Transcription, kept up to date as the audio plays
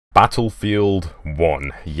Battlefield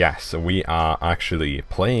 1. Yes, we are actually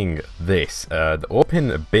playing this. The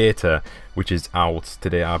open beta, which is out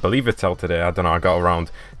today. I believe it's out today. I don't know. I got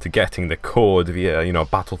around to getting the code via,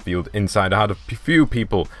 Battlefield Inside. I had a few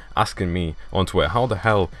people asking me on Twitter, how the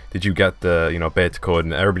hell did you get the, beta code?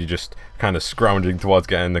 And everybody just kind of scrounging towards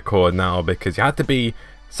getting the code now because you had to be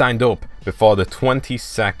signed up before the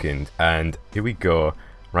 22nd. And here we go.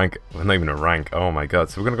 Rank, well, not even a rank. Oh my god.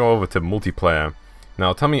 So we're going to go over to multiplayer.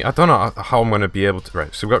 Now, tell me, I don't know how I'm going to be able to...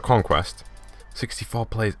 Right, so we've got Conquest. 64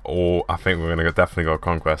 plays. Oh, I think we're going to definitely go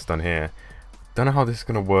Conquest on here. Don't know how this is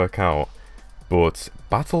going to work out. But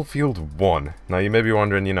Battlefield 1. Now, you may be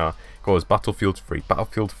wondering, it goes Battlefield 3,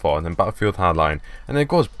 Battlefield 4, and then Battlefield Hardline. And then it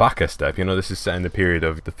goes back a step. This is set in the period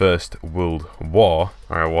of the First World War.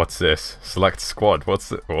 Alright, what's this? Select squad.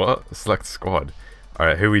 What's it? What? Select squad.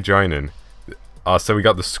 Alright, who are we joining? So we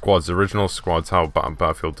got the squads, the original squads, how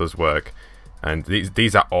Battlefield does work. And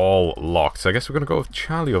these are all locked. So I guess we're going to go with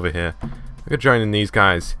Charlie over here. We're going to join in these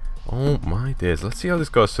guys. Oh my days. Let's see how this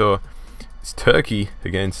goes. So it's Turkey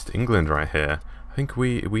against England right here. I think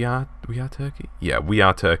we are Turkey. Yeah, we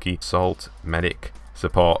are Turkey. Assault, medic,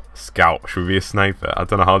 support, scout. Should we be a sniper? I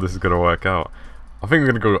don't know how this is going to work out. I think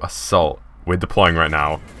we're going to go assault. We're deploying right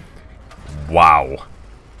now. Wow.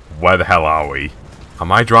 Where the hell are we?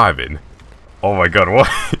 Am I driving? Oh my god, what?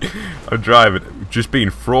 I'm driving, just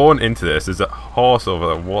being thrown into this. There's a horse over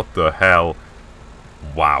there. What the hell?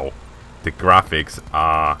 Wow. The graphics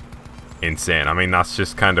are insane. I mean, that's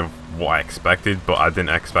just kind of what I expected, but I didn't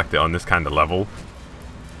expect it on this kind of level.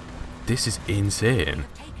 This is insane.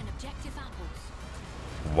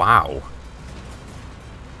 Wow.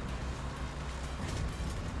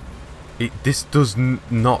 This does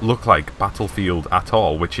not look like Battlefield at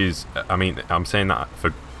all, which is, I mean, I'm saying that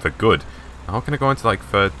for good. How can I go into like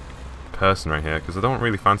third person right here? Because I don't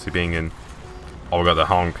really fancy being in. Oh, we got the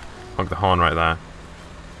honk the horn right there.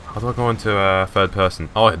 How do I go into third person?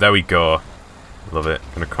 Oh, there we go. Love it.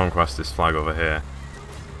 Gonna conquest this flag over here.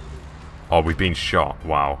 Oh, we've been shot.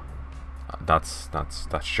 Wow, that's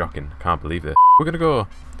shocking. Can't believe it. We're gonna go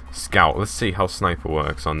scout. Let's see how sniper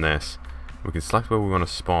works on this. We can select where we want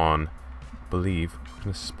to spawn. I believe we're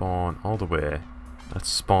gonna spawn all the way. Let's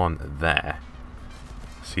spawn there.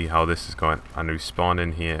 See how this is going. And we spawned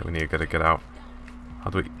in here. We need to get out.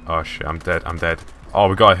 How do we? Oh shit! I'm dead. I'm dead. Oh,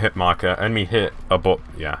 we got a hit marker. Enemy hit. Oh, but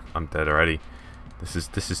yeah, I'm dead already. This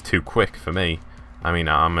is too quick for me. I mean,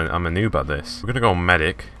 I'm a noob at this. We're gonna go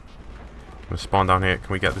medic. I'm gonna spawn down here.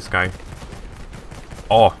 Can we get this guy?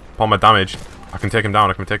 Oh, upon my damage, I can take him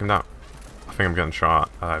down. I can take him down. I think I'm getting shot.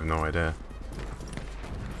 I have no idea.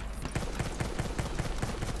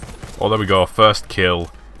 Oh, there we go. First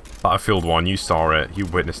kill. Battlefield 1, you saw it, you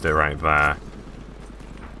witnessed it right there.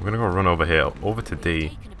 We're gonna go run over here, over to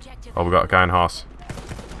D. Oh, we got a guy on horse.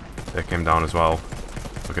 Take him down as well.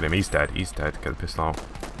 Look at him, he's dead, Get the pistol out.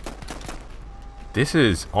 This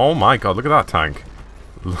is, oh my god, look at that tank.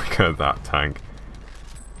 Look at that tank.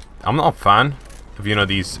 I'm not a fan of,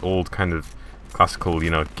 these old kind of classical,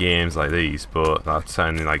 games like these, but that's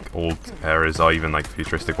sounding like old eras or even like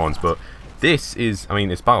futuristic ones. But this is, I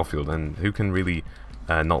mean, it's Battlefield, and who can really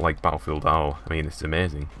not like Battlefield at all? I mean, it's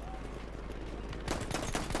amazing.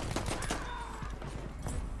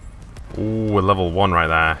 Ooh, we're level 1 right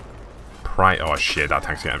there. Oh shit, that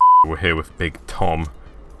tank's getting. We're here with Big Tom.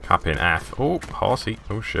 Captain F. Oh, horsey.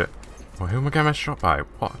 Oh shit. Well, who am I getting shot by?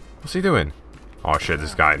 What? What's he doing? Oh shit,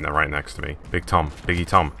 this guy in there right next to me. Big Tom. Biggie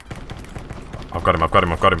Tom. I've got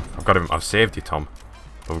him. I've saved you, Tom.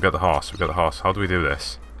 But we've got the horse. How do we do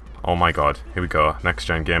this? Oh my god. Here we go. Next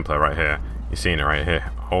gen gameplay right here. You're seeing it right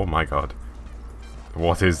here. Oh my god.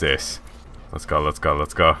 What is this? Let's go.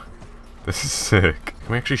 This is sick.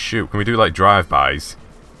 Can we actually shoot? Can we do like drive-bys?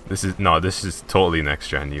 This is totally next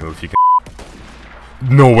gen. If you can.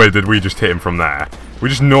 No way did we just hit him from there. We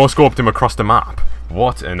just no-scoped him across the map.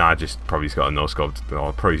 What? And I just probably got a no-scoped,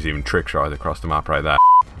 or probably even trick shot across the map right there.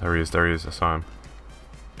 There he is. I saw him.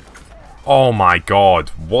 Oh my god.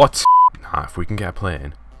 What? Nah, if we can get a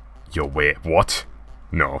plane. Yo, wait. What?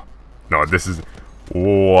 No, this is...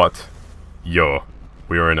 What? Yo,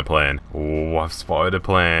 we were in a plane. Oh, I've spotted a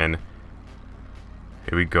plane.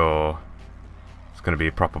 Here we go. It's going to be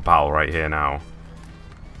a proper battle right here now.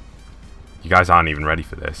 You guys aren't even ready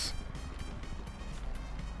for this.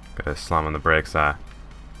 Gotta slam on the brakes there.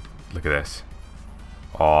 Look at this.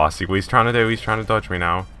 Oh, see what he's trying to do. He's trying to dodge me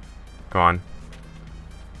now. Go on.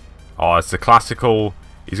 Oh, it's the classical...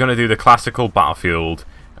 He's going to do the classical Battlefield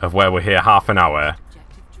of where we're here half an hour.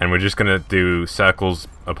 And we're just going to do circles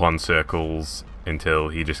upon circles until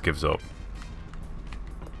he just gives up.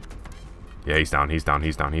 Yeah, he's down, he's down,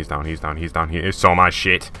 he's down, he's down, he's down, he's down. He saw my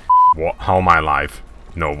shit. What? How am I alive?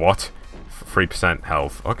 No, what? 3%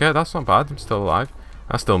 health. Okay, that's not bad. I'm still alive.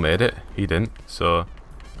 I still made it. He didn't. So,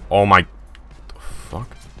 oh my...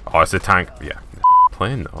 Fuck. Oh, it's a tank. Yeah.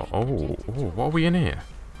 Plane. Oh, what are we in here?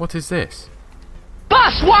 What is this?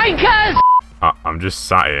 Bus wankers! I'm just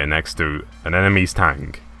sat here next to an enemy's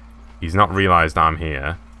tank. He's not realised I'm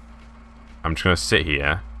here. I'm just gonna sit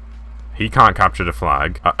here. He can't capture the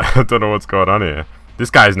flag. I don't know what's going on here. This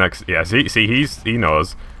guy's next. Yeah, see, he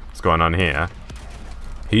knows what's going on here.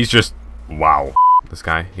 He's just... Wow. This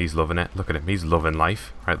guy, he's loving it. Look at him. He's loving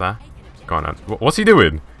life right there. Going on. What's he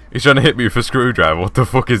doing? He's trying to hit me with a screwdriver. What the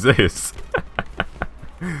fuck is this?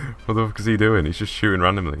 What the fuck is he doing? He's just shooting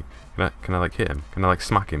randomly. Can I like hit him? Can I like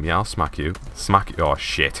smack him? Yeah, I'll smack you. Smack you. Oh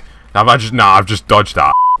shit. I've just dodged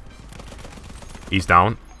that. He's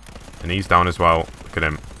down. And he's down as well. Look at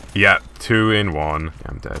him. Yeah, 2 in 1. Yeah,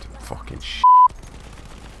 I'm dead. Fucking shit.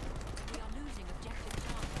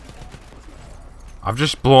 I've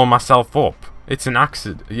just blown myself up. It's an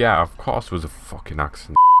accident. Yeah, of course it was a fucking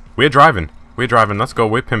accident. We're driving. We're driving. Let's go.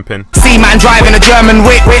 We're pimping. See man driving a German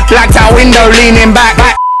whip, blacked out window, leaning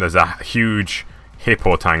back. There's a huge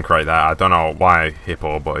hippo tank right there. I don't know why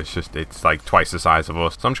hippo, but it's like twice the size of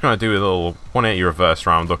us. So I'm just gonna do a little 180 reverse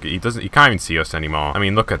round. Look, he can't even see us anymore. I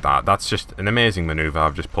mean, look at that. That's just an amazing maneuver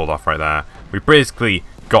I've just pulled off right there. We basically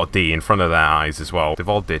got D in front of their eyes as well. They've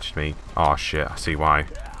all ditched me. Oh shit, I see why.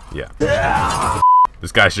 Yeah.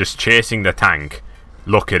 This guy's just chasing the tank.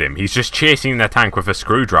 Look at him. He's just chasing the tank with a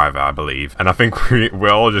screwdriver, I believe. And I think we're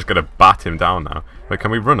all just gonna bat him down now. Wait, can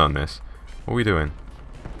we run on this? What are we doing?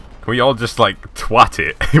 Can we all just like twat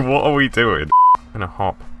it? What are we doing? I'm gonna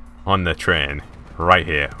hop on the train right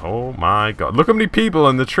here. Oh my god. Look how many people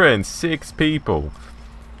on the train. 6 people.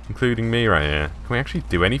 Including me right here. Can we actually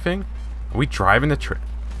do anything? Are we driving the train?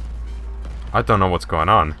 I don't know what's going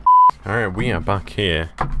on. Alright, we are back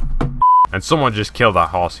here. And someone just killed that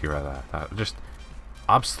horsey right there. That just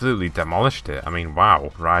absolutely demolished it. I mean,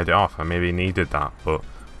 wow. Ride it off. I maybe needed that, but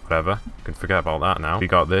whatever. Can forget about that now. We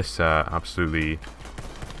got this absolutely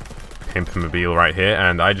pimpmobile right here,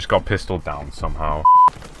 and I just got pistoled down somehow.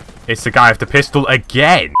 It's the guy with the pistol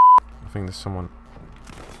again! I think there's someone...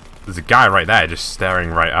 There's a guy right there just staring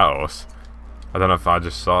right at us. I don't know if I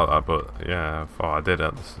just saw that, but yeah, I thought I did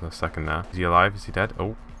at the second there. Is he alive? Is he dead?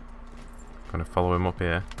 Oh. Gonna follow him up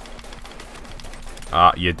here.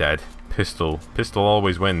 Ah, you're dead. Pistol. Pistol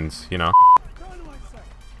always wins, you know.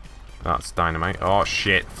 That's dynamite. Oh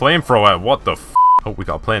shit. Flamethrower, what the f... Oh, we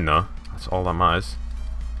got a plane though. That's all that matters.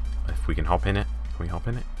 If we can hop in it. Can we hop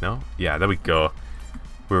in it? No? Yeah, there we go.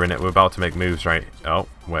 We're in it. We're about to make moves, right? Oh,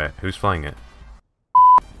 wait. Who's flying it?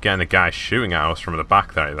 Getting the guy shooting at us from the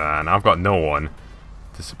back right there, and I've got no one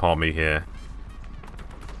to support me here.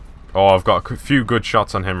 Oh, I've got a few good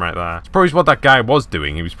shots on him right there. It's probably what that guy was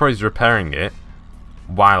doing. He was probably repairing it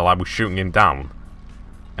while I was shooting him down.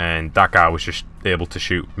 And that guy was just able to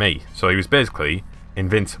shoot me. So he was basically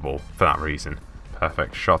invincible for that reason.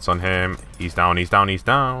 Perfect shots on him. He's down, he's down, he's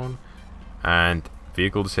down. And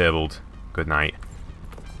vehicle disabled. Good night.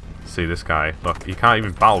 See this guy. Look, he can't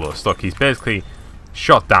even battle us. Look, he's basically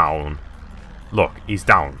shot down. Look, he's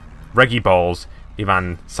down. Reggie Balls,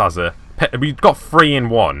 Ivan Saza. We got 3 in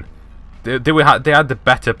 1. They had the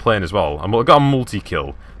better plane as well. And we got a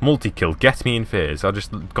multi-kill. Multi-kill. Get me in phase. I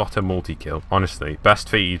just got a multi-kill. Honestly, best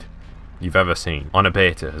feed you've ever seen. On a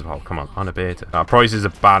beta as well. Come on, on a beta. Now, probably is a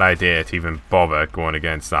bad idea to even bother going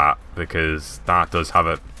against that, because that does have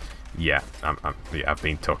a... Yeah, yeah, I've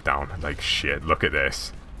been took down. Like, shit, look at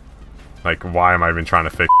this. Like, why am I even trying to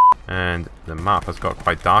fix... And the map has got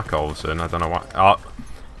quite dark all of a sudden. I don't know why. Oh,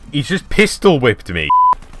 he's just pistol whipped me.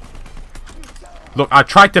 Look, I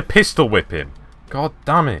tried to pistol whip him. God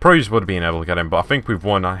damn it. Probably just would have been able to get him, but I think we've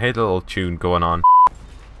won. I heard a little tune going on.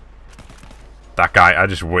 That guy, I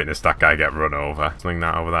just witnessed that guy get run over. Sling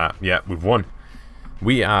that over there. Yeah, we've won.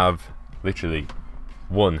 We have literally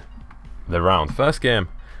won the round. First game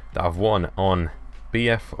that I've won on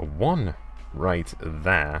BF1 right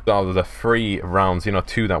there. Out of the 3 rounds, you know,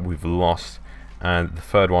 2 that we've lost, and the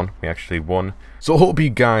third one we actually won. So I hope you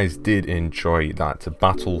guys did enjoy that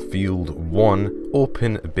Battlefield 1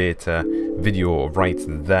 open beta video right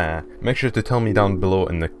there. Make sure to tell me down below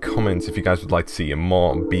in the comments if you guys would like to see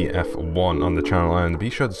more BF1 on the channel, and be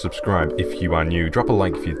sure to subscribe if you are new. Drop a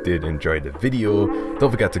like if you did enjoy the video.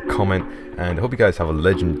 Don't forget to comment, and I hope you guys have a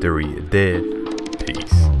legendary day.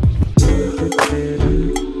 Peace.